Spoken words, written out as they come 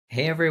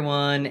Hey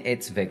everyone,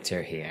 it's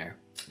Victor here,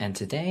 and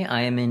today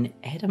I am in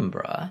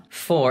Edinburgh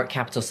for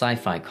Capital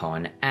Sci-Fi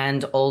Con,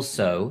 and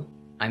also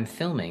I'm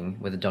filming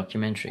with a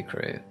documentary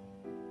crew.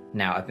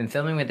 Now, I've been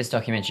filming with this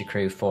documentary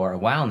crew for a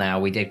while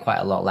now. We did quite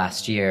a lot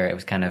last year. It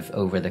was kind of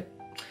over the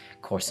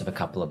course of a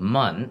couple of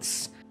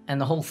months, and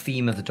the whole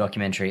theme of the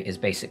documentary is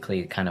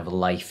basically kind of a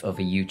life of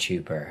a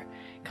YouTuber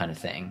kind of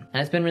thing.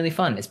 And it's been really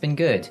fun, it's been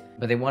good,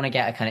 but they want to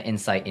get a kind of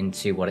insight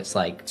into what it's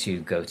like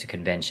to go to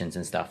conventions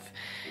and stuff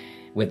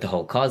with the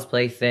whole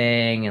cosplay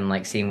thing and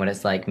like seeing what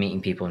it's like meeting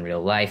people in real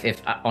life.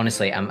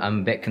 Honestly, I'm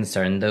a bit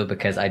concerned though,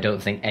 because I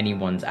don't think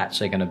anyone's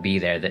actually going to be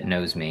there that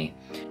knows me.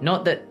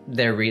 Not that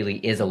there really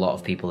is a lot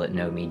of people that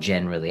know me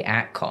generally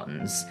at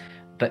cons,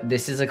 but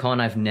this is a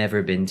con I've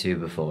never been to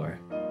before.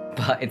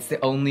 But it's the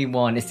only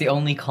one, it's the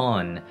only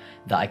con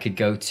that I could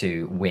go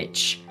to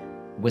which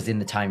was in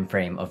the time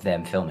frame of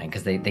them filming,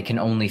 because they can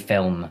only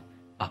film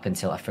up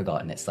until, I've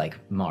forgotten, it's like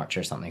March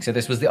or something. So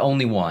this was the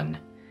only one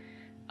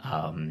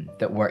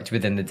that worked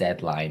within the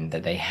deadline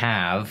that they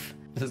have.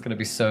 This is gonna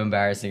be so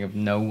embarrassing if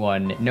no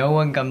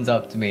one comes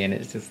up to me and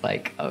it's just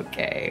like,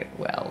 okay,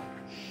 well,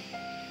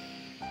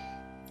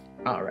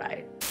 all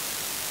right.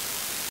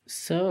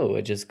 So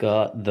I just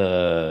got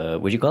the,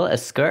 would you call it a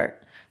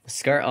skirt? The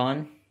skirt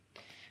on.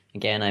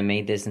 Again, I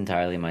made this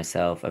entirely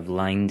myself. I've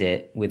lined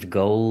it with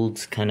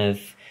gold kind of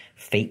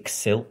fake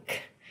silk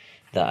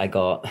that I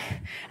got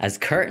as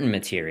curtain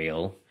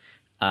material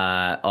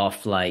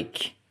off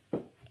like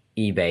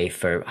eBay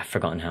for, I've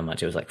forgotten how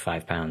much, it was like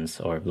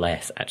 £5 or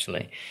less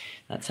actually.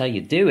 That's how you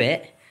do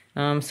it.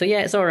 So yeah,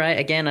 it's alright.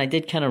 Again, I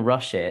did kind of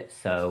rush it,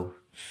 so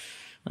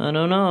I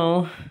don't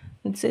know.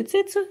 It's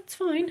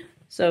fine.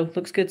 So,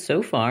 looks good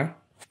so far.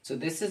 So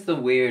this is the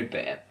weird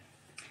bit.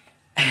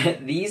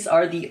 These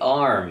are the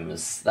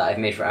arms that I've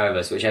made for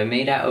Arbus, which I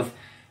made out of,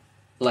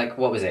 like,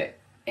 what was it?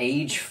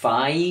 Age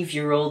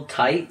 5-year-old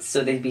tights,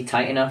 so they'd be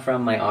tight enough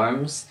around my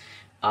arms.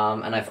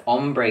 And I've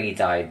ombre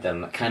dyed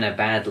them kind of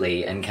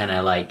badly and kind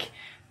of like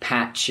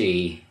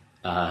patchy,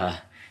 done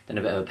a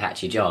bit of a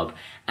patchy job.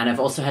 And I've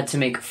also had to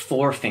make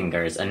 4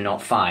 fingers and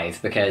not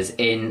 5, because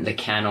in the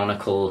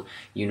canonical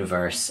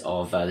universe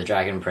of the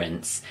Dragon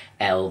Prince,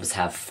 elves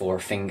have 4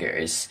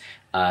 fingers.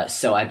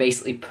 So I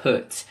basically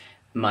put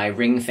my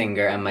ring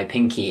finger and my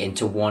pinky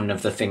into one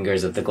of the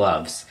fingers of the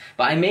gloves.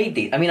 But I made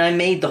these, I mean, I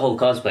made the whole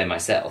cosplay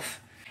myself.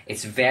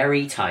 It's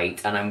very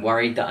tight, and I'm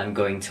worried that I'm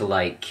going to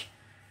like,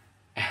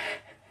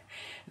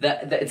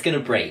 that it's gonna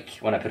break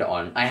when I put it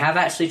on. I have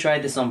actually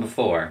tried this on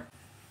before,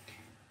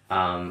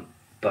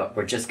 but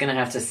we're just gonna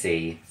have to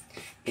see.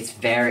 It's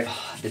very,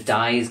 the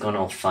dye has gone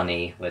all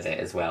funny with it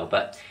as well,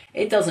 but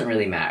it doesn't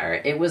really matter.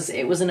 It was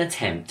an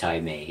attempt I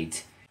made.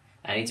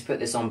 I need to put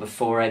this on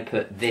before I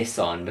put this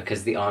on,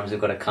 because the arms have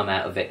got to come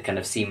out of it kind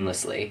of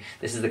seamlessly.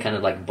 This is the kind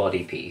of like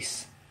body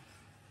piece.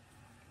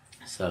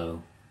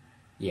 So,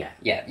 yeah,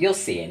 you'll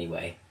see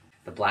anyway.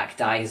 The black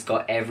dye has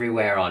got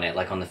everywhere on it,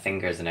 like on the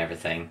fingers and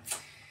everything.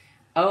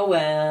 Oh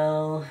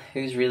well,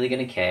 who's really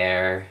gonna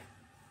care?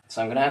 So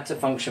I'm gonna have to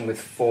function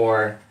with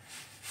 4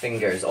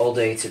 fingers all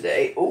day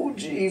today. Oh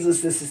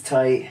Jesus, this is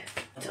tight.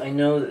 I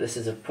know that this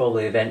is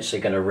probably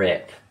eventually gonna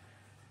rip,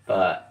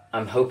 but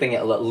I'm hoping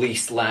it'll at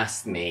least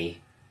last me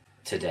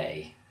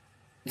today.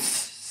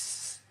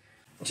 Just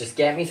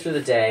get me through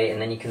the day and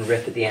then you can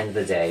rip at the end of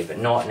the day, but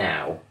not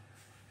now.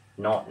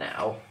 Not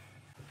now.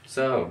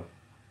 So,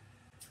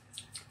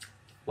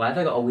 why have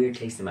I got a weird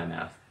taste in my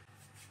mouth?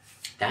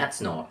 That's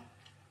not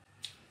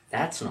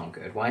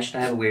good. Why should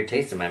I have a weird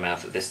taste in my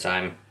mouth at this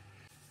time?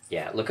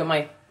 Yeah, look at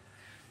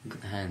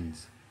the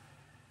hands.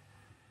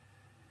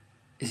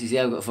 As you see,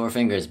 I've got 4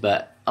 fingers,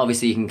 but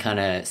obviously you can kind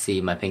of see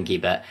my pinky,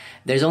 but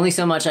there's only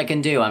so much I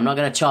can do. I'm not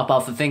going to chop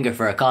off a finger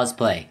for a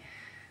cosplay.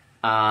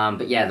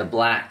 But yeah, the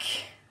black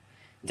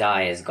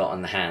dye has got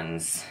on the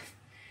hands,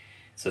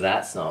 so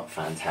that's not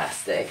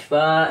fantastic,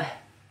 but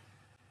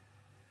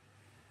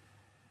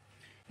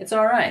it's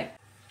alright.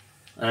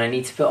 And I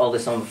need to put all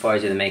this on before I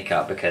do the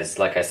makeup, because,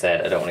 like I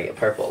said, I don't want to get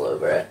purple all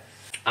over it.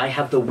 I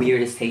have the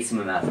weirdest taste in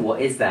my mouth.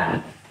 What is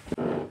that?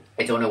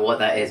 I don't know what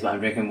that is, but I'm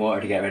drinking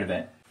water to get rid of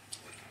it.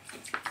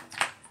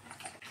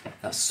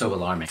 That's so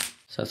alarming.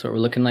 So that's what we're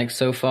looking like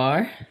so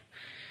far.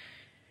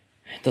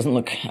 It doesn't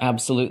look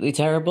absolutely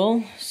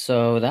terrible,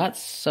 so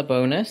that's a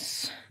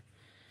bonus.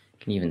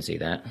 Can you even see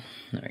that?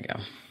 There we go.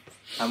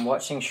 I'm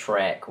watching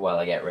Shrek while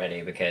I get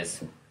ready,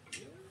 because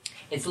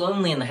it's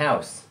lonely in the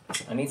house.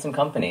 I need some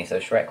company,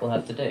 so Shrek will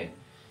have to do.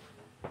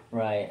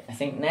 Right, I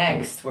think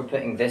next we're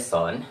putting this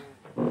on,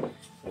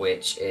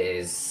 which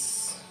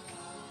is...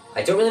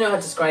 I don't really know how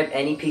to describe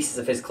any pieces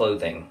of his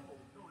clothing.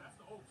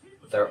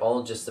 They're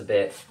all just a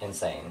bit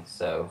insane,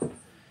 so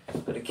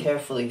I'm going to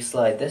carefully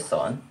slide this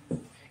on.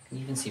 Can you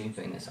even see me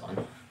putting this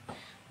on? I've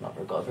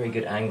not got a very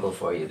good angle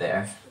for you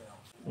there.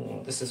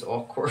 Oh, this is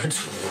awkward.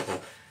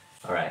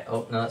 Alright,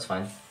 oh, no, that's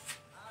fine.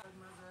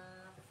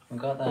 I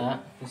got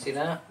that. You see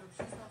that?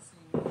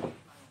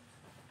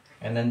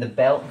 And then the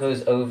belt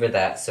goes over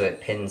that, so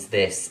it pins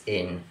this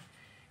in,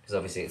 because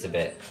obviously it's a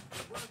bit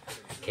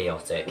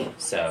chaotic,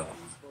 so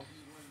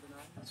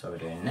that's what we're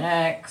doing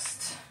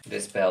next.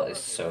 This belt is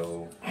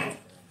so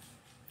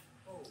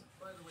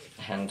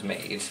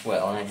handmade.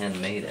 Well, I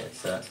handmade it,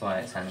 so that's why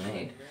it's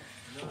handmade.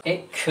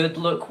 It could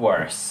look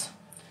worse.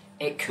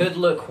 It could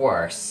look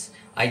worse.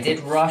 I did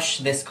rush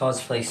this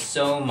cosplay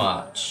so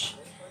much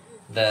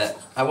that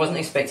I wasn't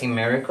expecting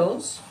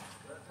miracles,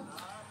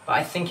 but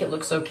I think it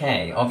looks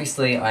okay.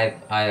 Obviously, I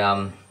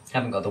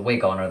haven't got the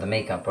wig on or the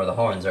makeup or the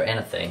horns or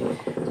anything,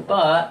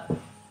 but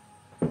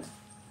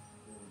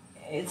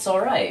it's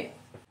alright.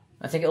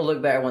 I think it'll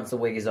look better once the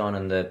wig is on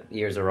and the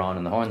ears are on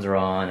and the horns are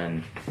on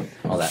and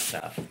all that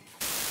stuff.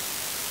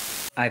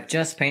 I've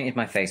just painted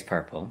my face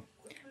purple,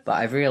 but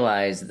I've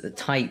realised that the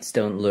tights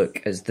don't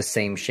look as the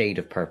same shade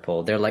of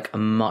purple. They're like a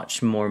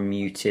much more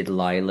muted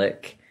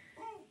lilac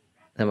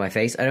than my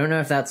face. I don't know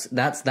if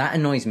that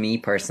annoys me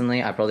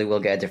personally. I probably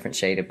will get a different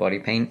shade of body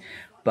paint,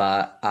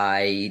 but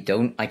I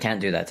can't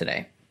do that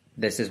today.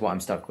 This is what I'm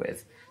stuck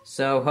with.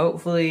 So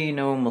hopefully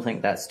no one will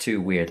think that's too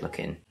weird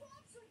looking.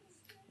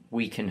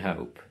 We can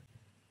hope.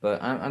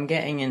 But I'm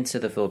getting into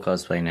the full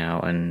cosplay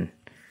now, and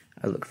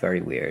I look very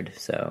weird,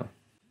 so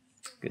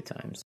good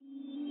times.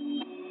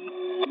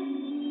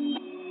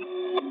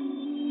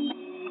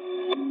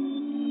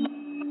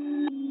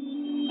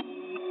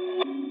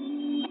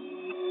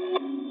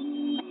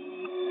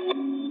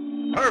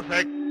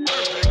 Perfect.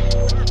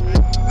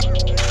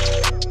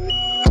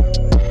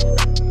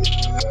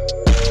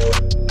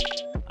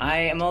 I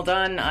am all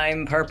done.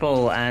 I'm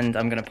purple, and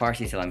I'm gonna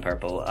party till I'm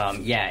purple.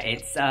 Yeah,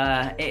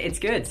 it's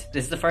good.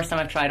 This is the first time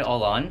I've tried it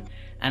all on,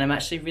 and I'm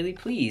actually really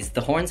pleased.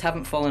 The horns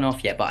haven't fallen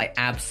off yet, but I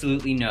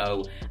absolutely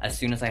know as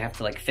soon as I have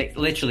to like fix,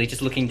 literally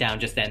just looking down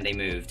just then they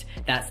moved.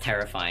 That's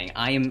terrifying.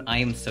 I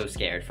am so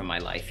scared for my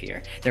life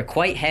here. They're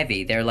quite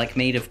heavy. They're like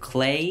made of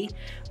clay,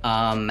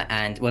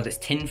 and well, it's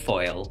tin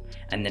foil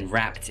and then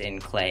wrapped in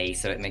clay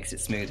so it makes it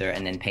smoother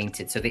and then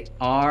painted. So they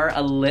are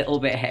a little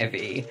bit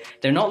heavy.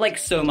 They're not like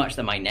so much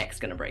that my neck's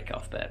gonna break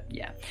off, but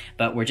yeah.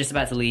 But we're just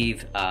about to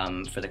leave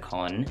for the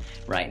con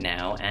right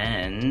now,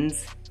 and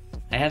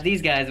I have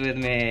these guys with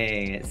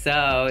me.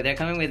 So they're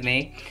coming with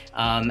me,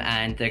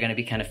 and they're gonna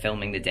be kind of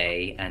filming the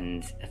day,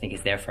 and I think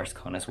it's their first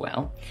con as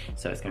well.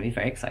 So it's gonna be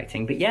very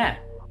exciting, but yeah,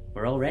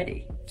 we're all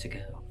ready to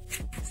go.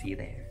 See you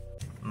there.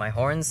 My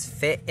horns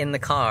fit in the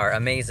car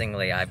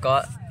amazingly. I've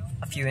got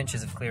a few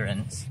inches of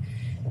clearance,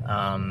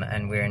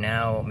 and we're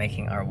now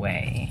making our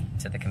way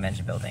to the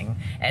convention building.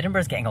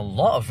 Edinburgh's getting a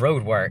lot of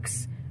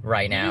roadworks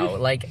right now.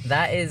 Like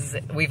that is,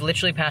 we've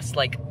literally passed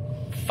like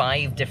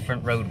 5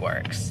 different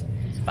roadworks.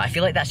 But I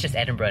feel like that's just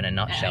Edinburgh in a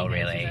nutshell,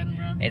 really.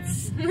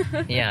 It's,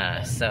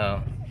 yeah,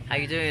 so. How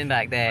you doing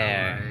back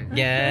there?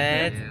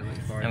 Good?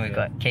 And we've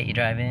got Katie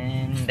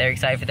driving. They're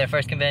excited for their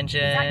first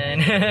convention.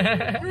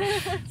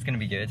 It's gonna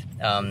be good.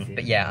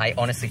 But yeah, I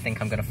honestly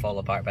think I'm gonna fall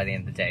apart by the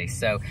end of the day.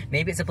 So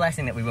maybe it's a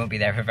blessing that we won't be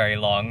there for very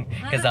long,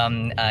 because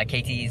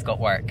Katie's got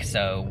work,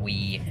 so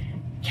we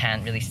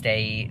can't really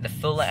stay the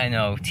full, I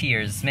know,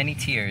 tears, many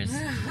tears.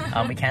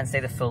 We can't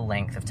stay the full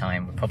length of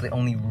time. We'll probably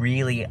only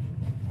really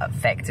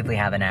effectively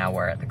have an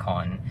hour at the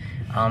con,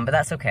 but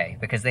that's okay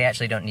because they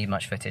actually don't need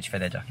much footage for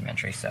their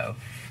documentary, so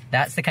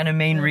that's the kind of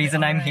main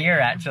reason I'm here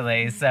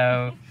actually.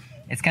 So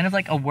it's kind of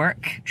like a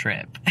work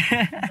trip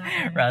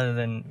rather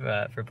than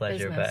for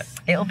pleasure. Business.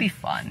 But it'll be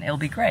fun, it'll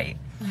be great.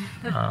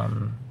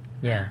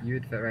 Yeah, you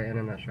would fit right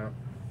in that shop.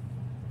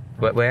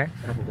 What, where?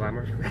 Purple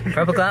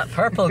Glamour.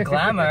 Purple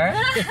Glamour?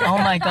 Oh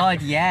my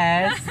god,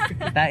 yes!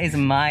 That is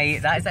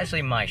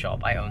actually my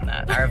shop. I own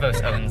that.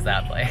 Arvos owns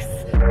that place.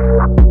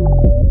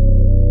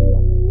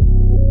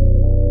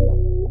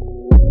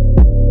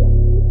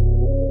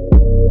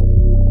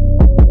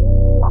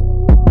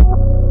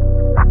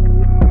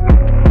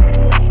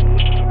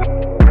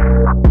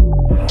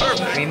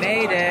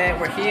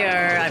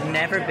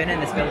 Never been in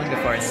this building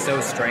before. It's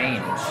so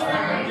strange,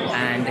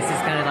 and this is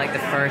kind of like the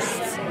first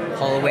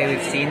hallway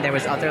we've seen. There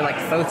was other like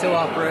photo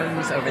op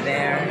rooms over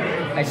there.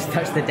 I just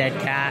touched the dead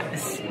cat.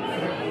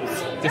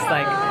 Just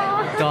like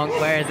donk.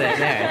 Where is it?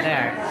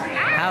 There.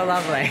 How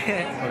lovely.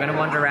 We're gonna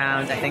wander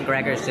around. I think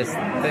Gregor's just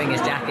putting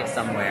his jacket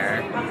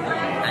somewhere,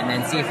 and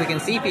then see if we can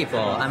see people.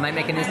 I might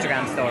make an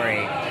Instagram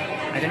story.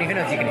 I don't even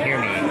know if you can hear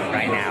me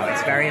right now.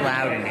 It's very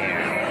loud in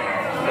here,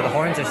 but the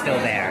horns are still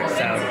there.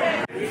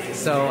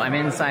 So I'm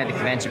inside the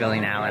convention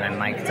building now, and I'm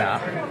mic'd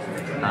up,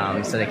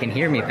 so they can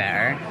hear me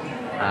better,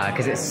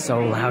 because it's so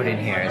loud in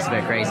here. It's a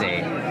bit crazy.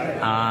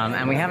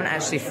 And we haven't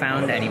actually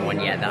found anyone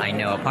yet that I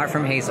know, apart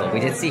from Hazel.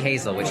 We did see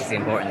Hazel, which is the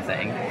important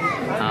thing.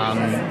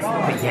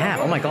 But yeah,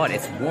 oh my god,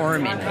 it's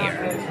warm in here.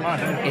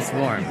 It's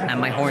warm, and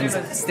my horns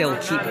still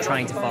keep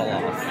trying to fall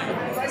off.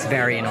 It's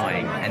very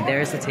annoying. And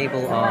there's the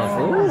table of,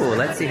 ooh,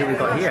 let's see who we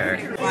got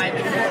here.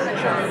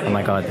 Oh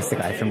my god, this is the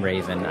guy from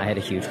Raven. I had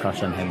a huge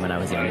crush on him when I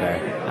was younger.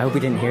 I hope he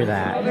didn't hear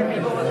that.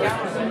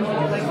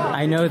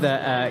 I know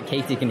that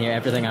Katie can hear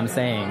everything I'm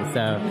saying,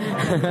 so.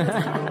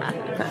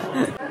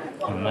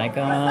 Oh my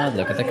god,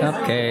 look at the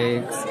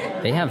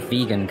cupcakes. They have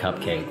vegan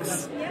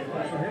cupcakes.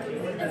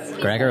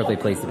 Gregor will be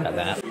pleased about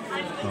that.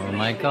 Oh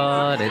my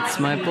god, it's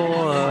my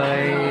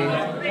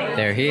boy.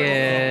 There he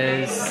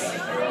is.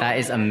 That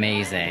is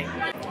amazing.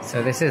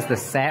 So this is the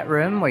set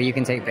room where you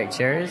can take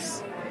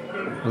pictures.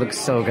 It looks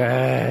so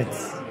good.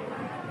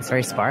 It's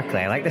very sparkly.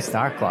 I like the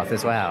star cloth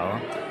as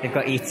well. They've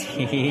got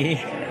E.T.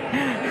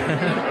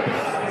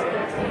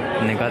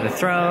 and they've got the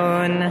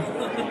throne.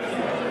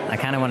 I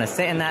kind of want to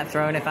sit in that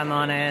throne if I'm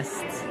honest.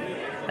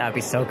 That would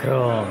be so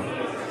cool.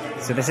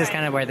 So this is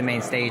kind of where the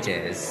main stage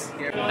is.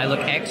 I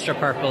look extra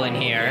purple in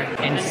here.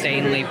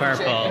 Insanely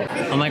purple.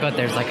 Oh my god,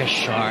 there's like a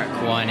shark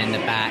one in the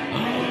back.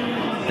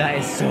 That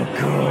is so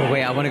cool.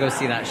 Wait, I want to go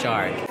see that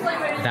shark.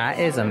 That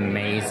is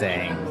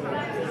amazing.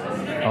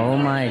 Oh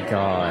my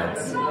god.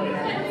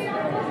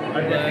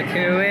 Look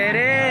who it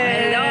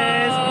is!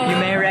 Hello. You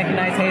may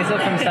recognize Hazel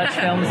from such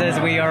films as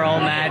We Are All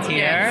Mad Here.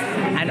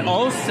 Yes. And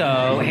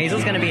also,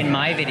 Hazel's going to be in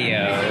my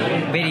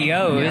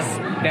videos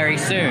very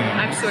soon.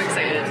 I'm so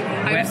excited.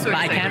 But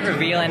I can't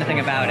reveal anything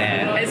about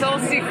it. It's all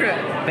secret.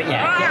 But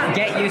yeah,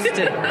 get used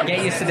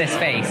to this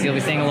face. You'll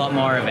be seeing a lot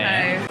more of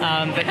it.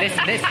 But this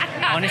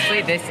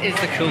honestly, this is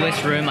the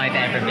coolest room I've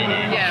ever been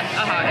in.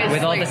 Yeah,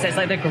 with all this, it's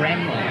like the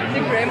Gremlins. The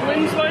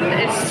Gremlins one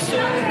is so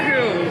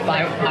cool.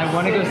 I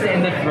want to go sit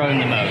in the throne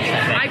the most.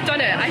 I've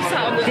done it. I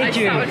sat on the. Did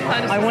you?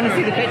 I want to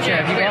see the picture.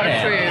 Have you got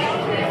it?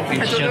 I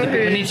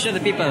need to show the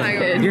people.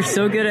 You're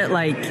so good at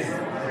like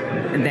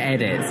the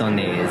edits on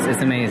these.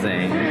 It's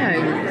amazing.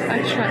 Yeah,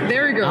 I tried.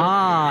 There we go.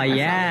 Ah,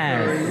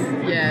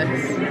 yes.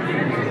 Yes.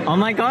 Oh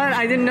my god,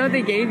 I didn't know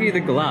they gave you the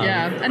glove.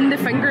 Yeah, and the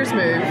fingers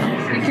move.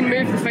 You can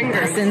move the fingers.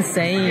 That's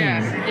insane.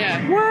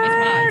 Yeah.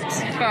 What?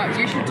 It's mad. But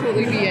you should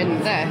totally be in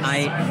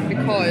this.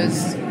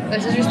 Because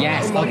this is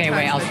just okay,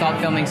 wait, I'll stop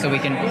filming so we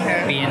can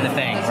be in the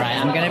thing. Right,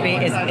 I'm gonna be,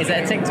 is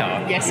it a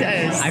TikTok? Yes, it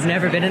is. I've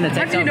never been in a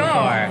TikTok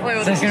before.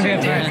 Well, so it's gonna be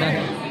a fun.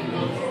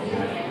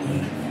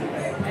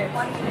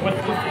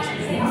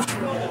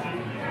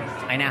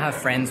 I now have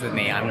friends with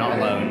me, I'm not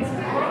alone.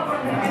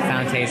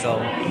 Found Hazel,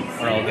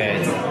 we're all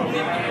good.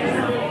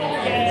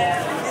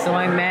 So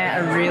I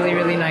met a really,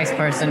 really nice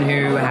person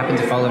who happened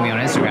to follow me on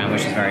Instagram,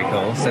 which is very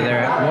cool. So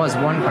there was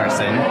one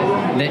person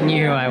that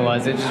knew who I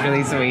was, which is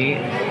really sweet.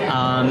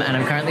 And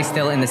I'm currently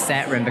still in the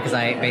set room because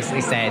I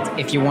basically said,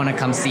 if you want to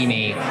come see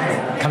me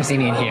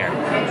in here.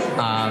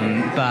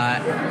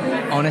 But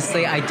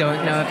honestly, I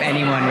don't know if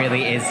anyone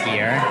really is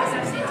here.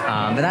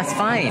 But that's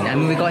fine. I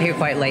mean, we got here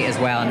quite late as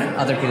well, and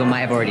other people might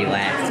have already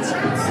left.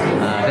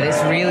 But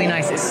it's really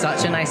nice. It's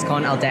such a nice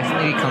con. I'll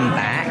definitely come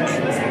back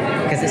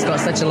because it's got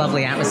such a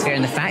lovely atmosphere.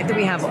 And the fact that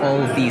we have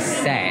all of these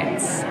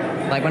sets,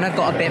 like when I've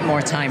got a bit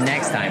more time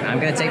next time, I'm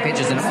going to take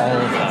pictures in all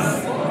of them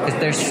because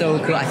they're so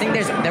cool. I think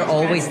they're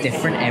always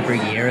different every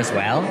year as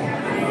well.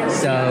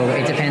 So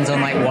it depends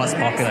on like what's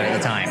popular at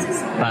the time.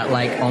 But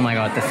like, oh my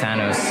god, the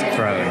Thanos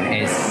throne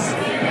is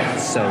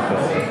so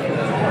cool.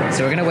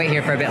 So we're gonna wait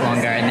here for a bit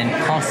longer and then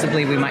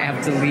possibly we might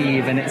have to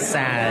leave and it's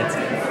sad.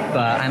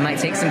 But I might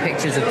take some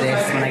pictures of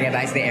this when I get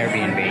back to the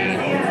Airbnb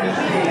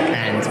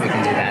and we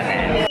can do that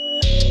then.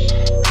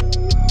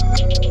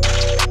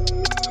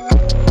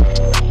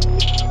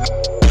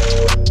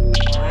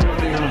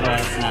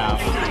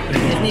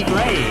 Isn't he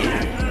great?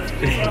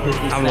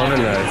 I'm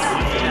loving this.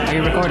 Are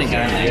you recording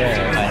currently?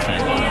 Yeah.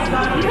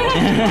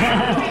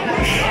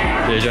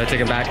 Did you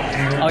take it back?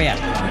 Oh yeah.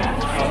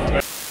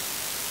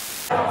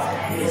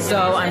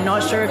 So I'm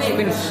not sure if you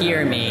can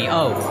hear me.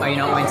 Oh, are you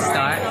not going to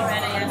start?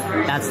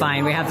 That's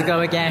fine, we have to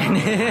go again.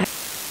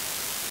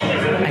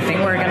 I think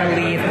we're gonna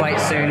leave quite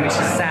soon, which is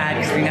sad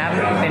because we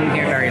haven't been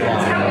here very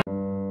long.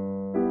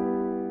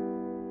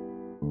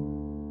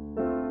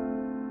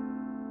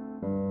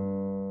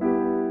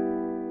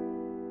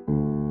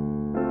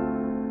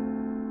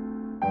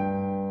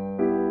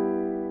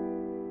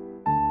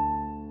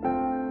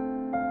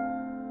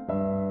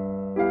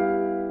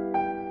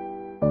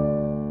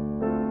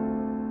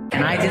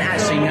 And I didn't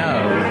actually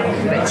know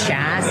that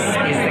Chas is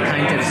the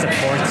kind of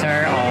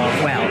supporter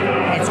of, well,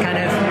 it's kind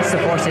of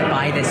supported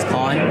by this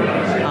con.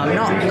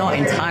 Not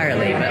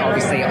entirely, but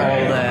obviously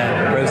all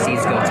the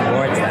proceeds go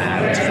towards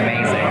that, which is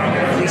amazing.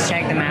 Please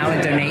check them out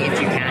and donate if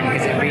you can,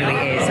 because it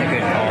really is a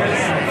good cause.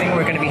 I think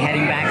we're going to be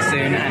heading back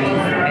soon,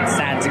 and it's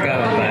sad to go,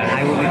 but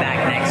I will be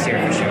back next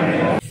year for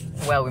sure.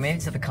 Well, we made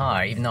it to the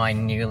car, even though I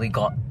nearly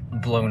got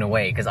blown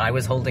away because I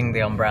was holding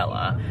the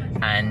umbrella,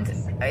 and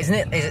is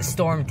it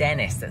Storm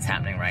Dennis that's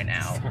happening right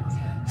now?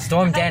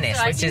 Storm Dennis,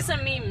 so. which is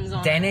some memes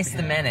on Dennis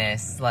the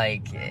Menace.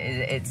 Like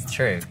it's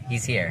true,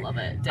 he's here. Love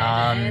it. Dead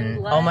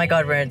end, oh my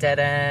god, we're in dead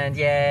end!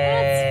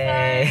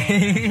 Yay!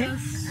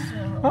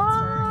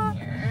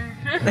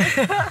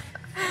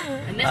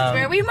 And this is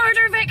where we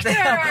murder Victor.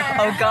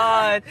 Oh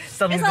god!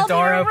 Suddenly the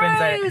door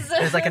opens. Rose.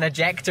 There's like an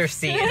ejector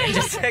seat, and it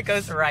just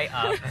goes right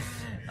up.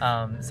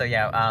 So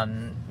yeah.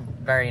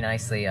 Very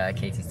nicely,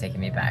 Katie's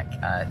taking me back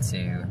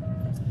to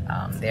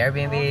the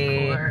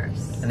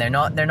Airbnb, and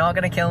they're not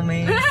gonna kill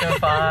me so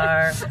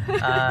far.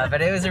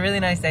 But it was a really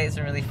nice day. It's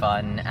been really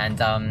fun. And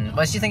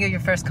what did you think of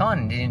your first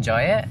con? Did you enjoy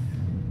it?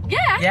 Yeah,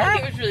 I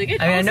think it was really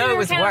good. I mean, I know it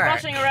was kind work. of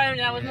rushing around,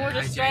 and I was more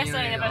just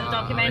stressing about the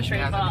documentary.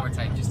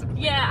 But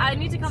yeah, I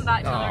need to come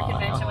back to another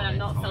convention when I'm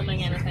not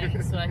filming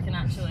anything, so I can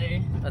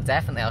actually. Well,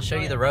 definitely, I'll show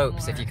you the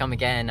ropes if you come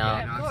again.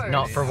 Yeah,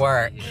 not for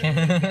work.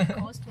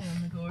 Cosplay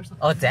on the go. or something.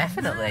 Oh,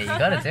 definitely. You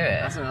gotta do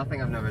it. That's another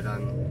thing I've never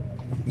done.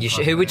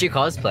 Who would you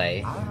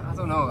cosplay? I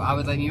don't know. I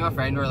would like me and my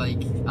friend were like,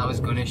 I was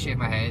gonna shave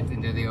my head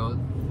and do the old.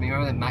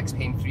 Remember when Max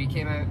Payne 3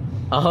 came out?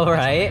 Oh,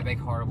 right. Like, big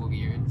horrible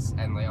beards,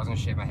 and like I was gonna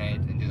shave my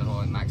head and do the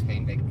whole Max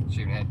Payne big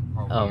shaving head.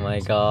 Oh my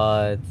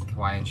god.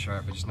 Hawaiian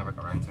shirt, but just never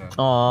got around to it.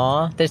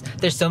 Aw,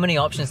 there's so many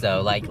options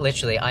though. Like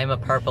literally, I'm a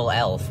purple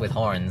elf with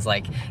horns.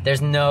 Like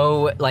there's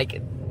no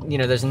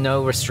there's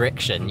no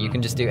restriction. You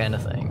can just do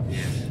anything.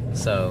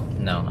 So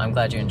no, I'm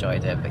glad you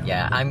enjoyed it. But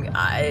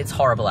yeah, it's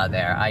horrible out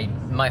there.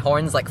 My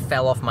horns like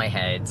fell off my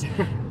head.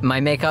 My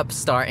makeup's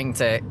starting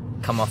to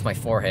come off my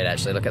forehead.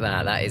 Actually, look at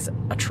that. That is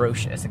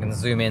atrocious. I can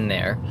zoom in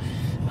there.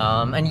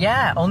 And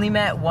yeah, only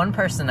met one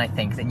person I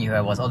think that knew who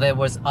I was. Oh, there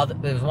was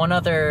one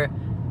other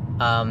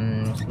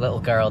little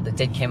girl that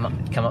did come up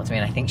to me,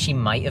 and I think she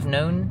might have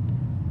known.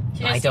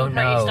 I don't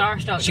know.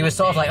 She was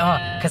sort of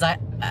like, because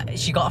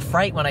she got a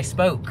fright when I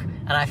spoke,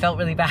 and I felt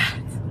really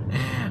bad.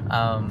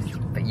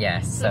 But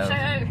yes, so shout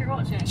out if you're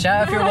watching.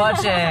 Shout out if you're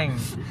watching.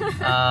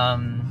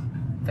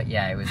 But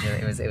yeah, it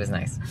was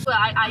nice. Well,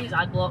 I use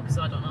ad block,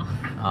 so I don't know.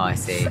 Oh, I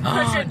see.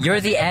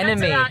 You're the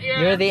enemy.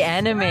 You're the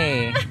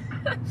enemy.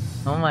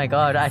 Oh my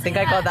god, I think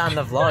I got that on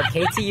the vlog.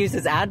 Katie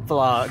uses ad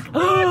block.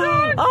 Not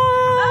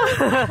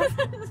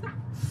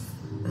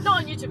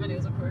on YouTube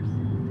videos, of course.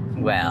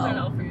 Well. I don't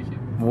know for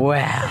YouTube.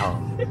 Well.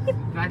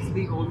 That's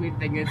the only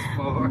thing it's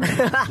for.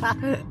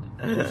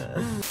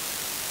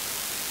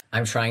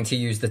 I'm trying to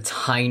use the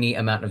tiny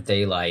amount of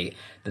daylight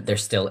that there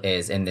still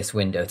is in this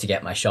window to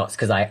get my shots,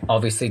 because I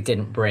obviously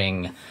didn't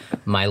bring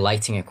my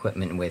lighting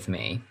equipment with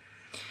me,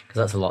 because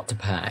that's a lot to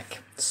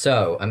pack.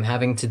 So I'm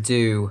having to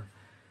do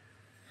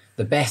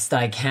the best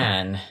I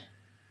can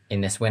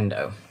in this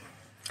window.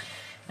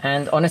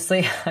 And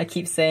honestly, I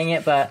keep saying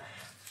it, but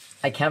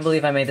I can't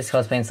believe I made this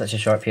cosplay in such a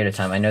short period of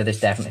time. I know there's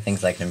definitely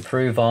things I can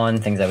improve on,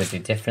 things I would do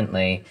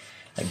differently.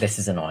 Like, this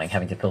is annoying,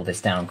 having to pull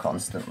this down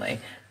constantly.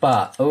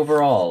 But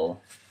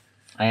overall,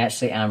 I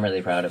actually am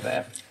really proud of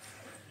it.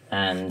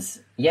 And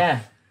yeah,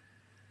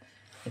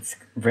 it's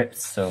ripped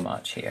so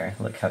much here.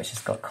 Look how it's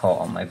just got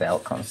caught on my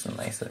belt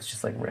constantly, so it's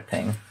just like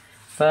ripping.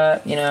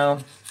 But, you know,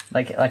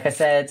 like I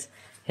said,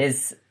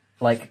 his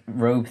like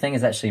robe thing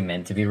is actually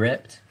meant to be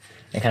ripped.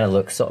 It kind of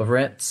looks sort of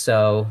ripped,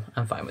 so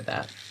I'm fine with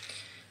that.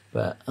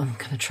 But I'm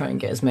gonna try and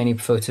get as many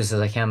photos as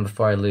I can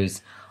before I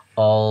lose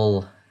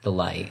all the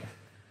light.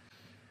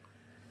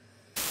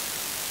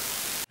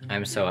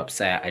 I'm so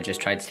upset. I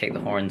just tried to take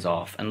the horns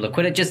off, and look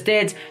what it just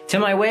did to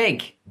my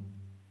wig!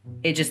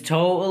 It just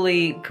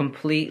totally,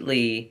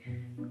 completely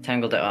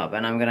tangled it up,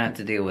 and I'm gonna have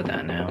to deal with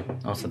that now.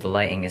 Also, the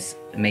lighting is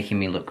making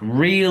me look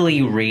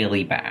really,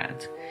 really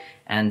bad.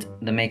 And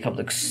the makeup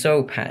looks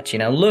so patchy.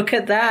 Now look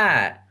at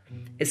that!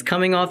 It's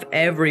coming off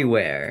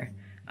everywhere.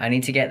 I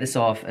need to get this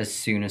off as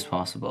soon as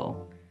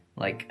possible.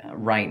 Like,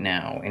 right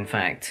now. In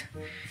fact,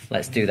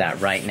 let's do that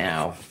right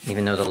now.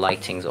 Even though the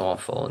lighting's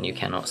awful and you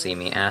cannot see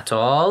me at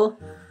all.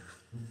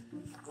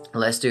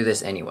 Let's do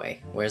this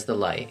anyway. Where's the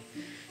light?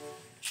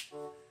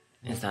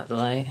 Is that the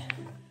light?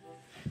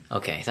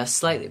 Okay, that's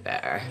slightly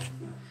better.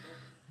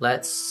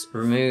 Let's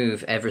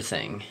remove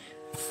everything.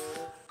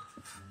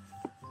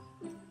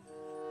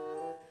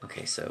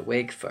 Okay, so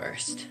wig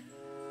first.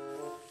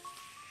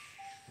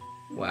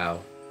 Wow.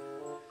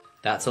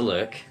 That's a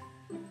look.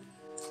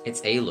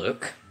 It's a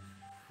look.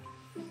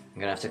 I'm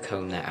gonna have to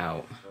comb that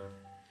out.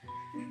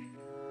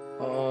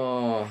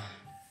 Oh.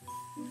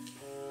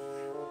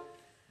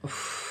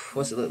 Oof.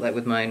 What's it look like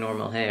with my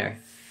normal hair?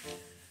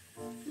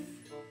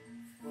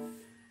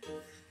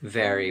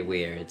 Very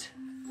weird.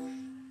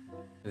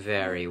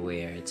 Very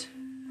weird.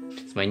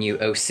 It's my new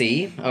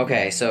OC.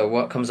 Okay, so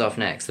what comes off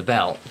next? The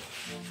belt.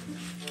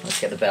 Let's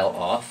get the belt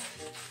off.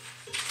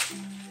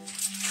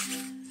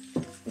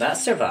 That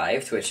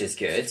survived, which is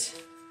good.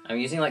 I'm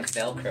using like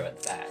Velcro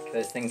at the back.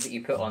 Those things that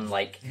you put on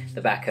like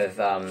the back of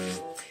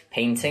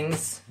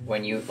paintings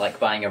when you like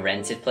buying a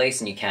rented place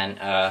and you can't,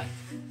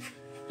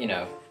 you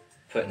know,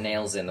 put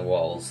nails in the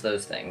walls,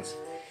 those things.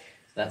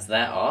 That's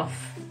that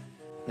off.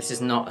 This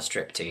is not a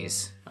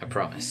striptease, I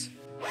promise.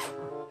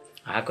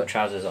 I have got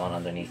trousers on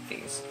underneath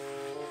these.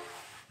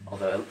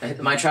 Although,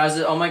 my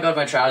trousers, oh my god,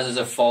 my trousers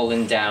have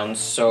fallen down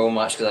so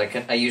much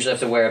because I usually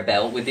have to wear a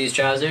belt with these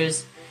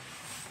trousers.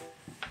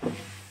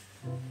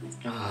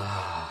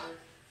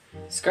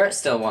 Skirt's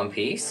still one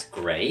piece.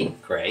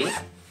 Great, great.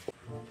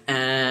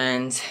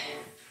 And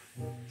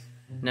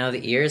now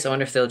the ears, I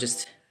wonder if they'll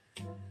just...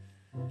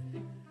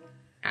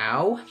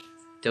 Ow.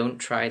 Don't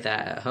try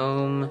that at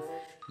home.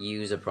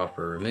 Use a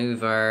proper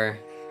remover.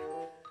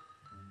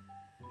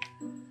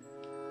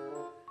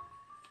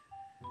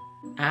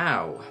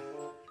 Ow.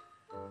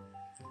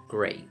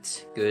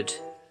 Great. Good.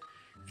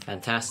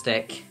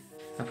 Fantastic.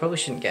 I probably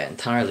shouldn't get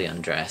entirely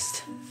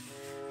undressed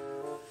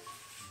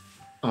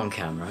on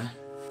camera.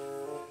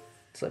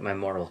 It's like my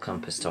moral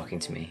compass talking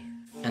to me.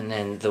 And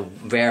then the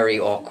very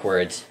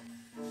awkward,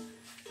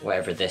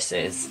 whatever this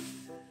is.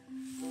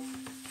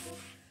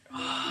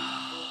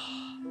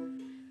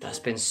 That's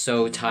been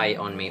so tight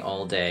on me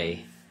all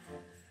day.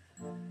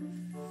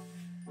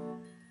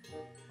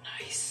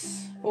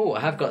 Nice. Oh,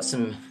 I have got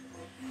some...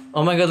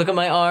 Oh my god, look at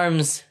my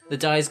arms! The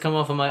dye's come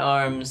off of my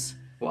arms.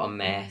 What a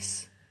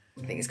mess.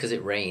 I think it's because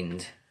it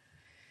rained.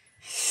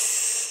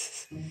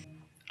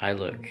 I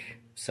look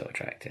so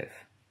attractive.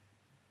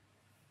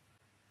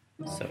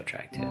 So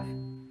attractive.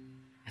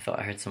 I thought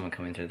I heard someone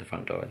coming through the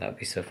front door. That would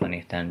be so funny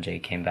if Dan and Jay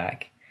came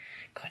back.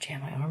 God, yeah,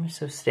 my arm is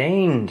so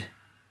stained.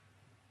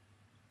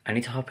 I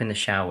need to hop in the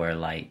shower,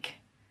 like...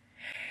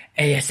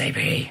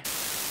 ASAP!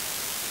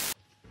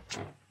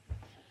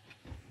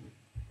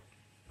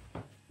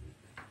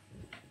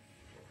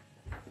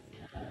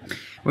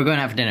 We're going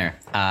out for dinner.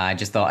 I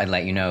just thought I'd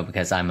let you know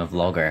because I'm a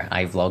vlogger.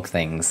 I vlog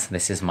things.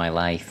 This is my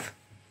life.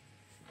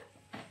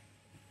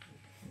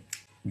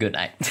 Good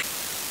night.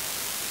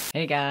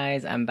 Hey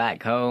guys, I'm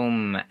back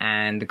home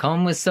and the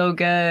con was so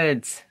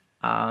good.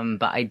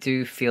 But I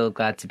do feel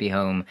glad to be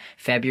home.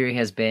 February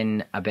has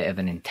been a bit of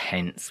an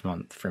intense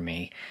month for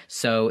me.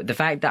 So the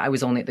fact that I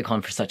was only at the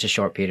con for such a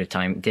short period of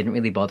time didn't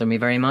really bother me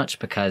very much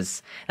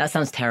because that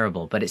sounds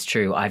terrible, but it's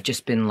true. I've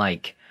just been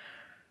like,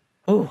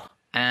 oh.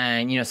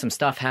 And, you know, some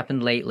stuff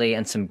happened lately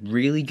and some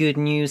really good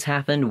news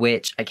happened,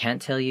 which I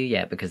can't tell you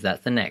yet because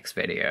that's the next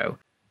video.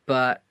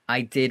 But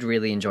I did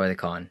really enjoy the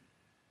con.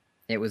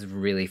 It was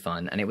really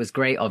fun. And it was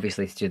great,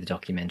 obviously, to do the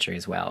documentary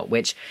as well,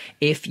 which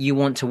if you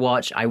want to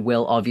watch, I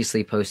will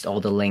obviously post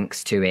all the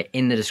links to it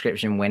in the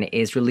description when it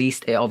is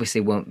released. It obviously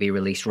won't be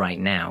released right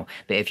now,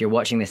 but if you're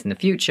watching this in the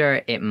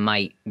future, it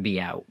might be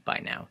out by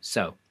now.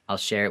 So I'll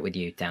share it with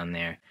you down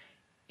there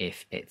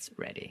if it's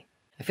ready.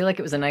 I feel like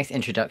it was a nice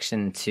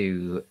introduction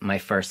to my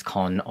first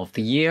con of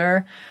the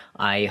year.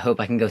 I hope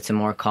I can go to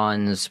more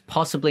cons,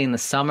 possibly in the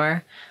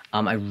summer.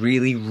 I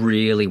really,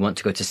 really want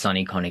to go to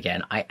SunnyCon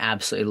again. I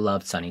absolutely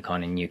loved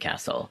SunnyCon in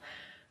Newcastle.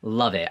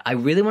 Love it. I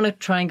really want to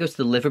try and go to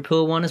the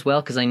Liverpool one as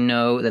well, because I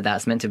know that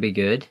that's meant to be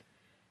good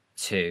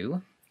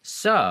too.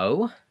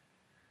 So,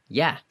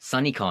 yeah,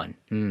 SunnyCon.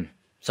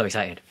 So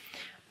excited.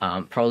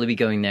 Probably be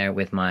going there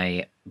with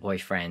my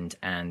boyfriend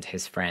and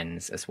his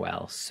friends as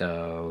well.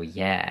 So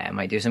yeah, I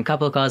might do some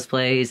couple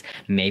cosplays.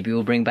 Maybe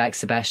we'll bring back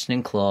Sebastian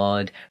and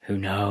Claude. Who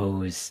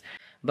knows?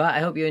 But I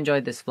hope you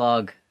enjoyed this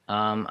vlog.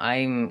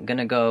 I'm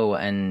gonna go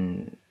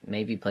and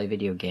maybe play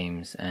video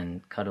games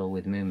and cuddle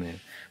with Moo Moo.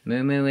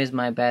 Moo Moo is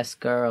my best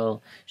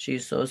girl.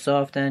 She's so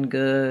soft and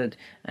good.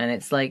 And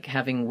it's like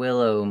having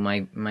Willow,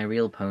 my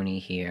real pony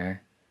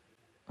here.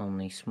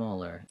 Only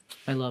smaller.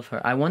 I love her.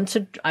 I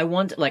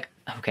want, like,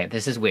 okay,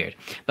 this is weird,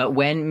 but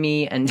when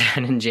me and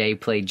Dan and Jay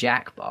play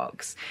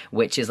Jackbox,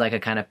 which is like a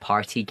kind of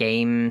party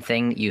game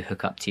thing that you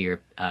hook up to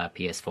your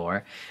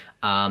PS4,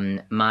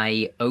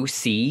 my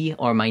OC,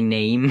 or my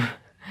name,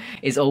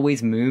 is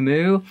always Moo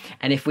Moo,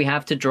 and if we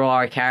have to draw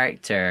our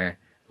character,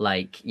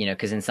 like, you know,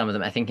 because in some of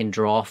them, I think in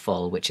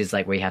Drawful, which is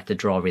like where you have to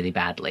draw really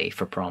badly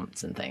for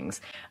prompts and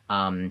things,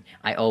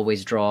 I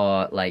always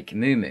draw like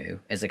Moo Moo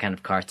as a kind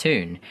of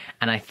cartoon.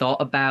 And I thought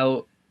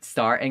about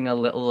starting a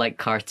little like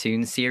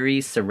cartoon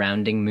series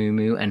surrounding Moo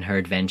Moo and her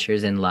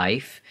adventures in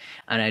life.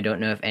 And I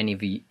don't know if any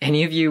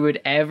of you would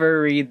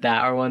ever read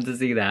that or want to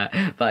see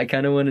that, but I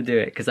kind of want to do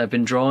it because I've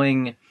been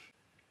drawing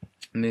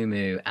Moo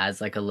Moo as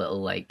like a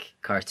little like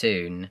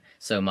cartoon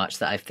so much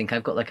that I think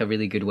I've got like a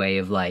really good way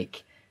of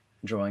like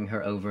drawing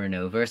her over and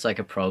over, so I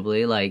could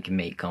probably like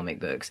make comic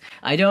books.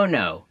 I don't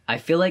know. I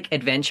feel like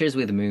Adventures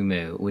with Moo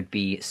Moo would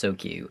be so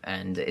cute,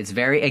 and it's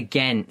very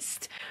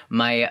against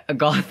my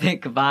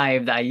gothic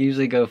vibe that I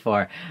usually go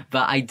for,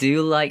 but I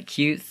do like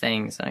cute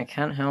things and I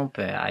can't help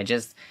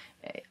it.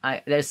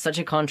 There's such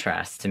a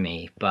contrast to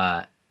me,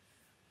 but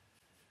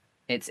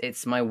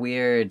it's my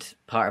weird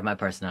part of my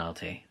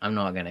personality. I'm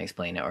not going to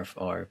explain it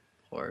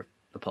or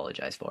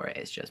apologize for it.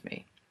 It's just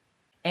me.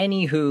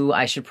 Anywho,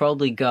 I should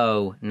probably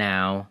go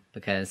now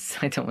because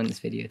I don't want this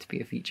video to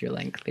be a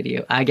feature-length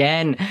video.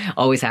 Again,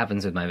 always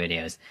happens with my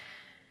videos.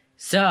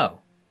 So,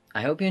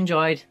 I hope you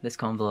enjoyed this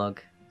con vlog,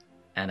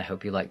 and I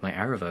hope you like my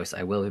Aravos.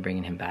 I will be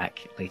bringing him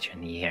back later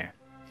in the year.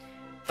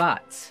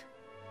 But,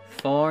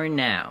 for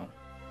now,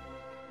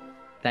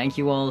 thank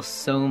you all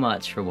so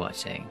much for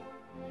watching,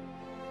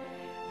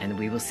 and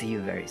we will see you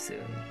very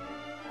soon.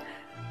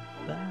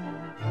 Bye.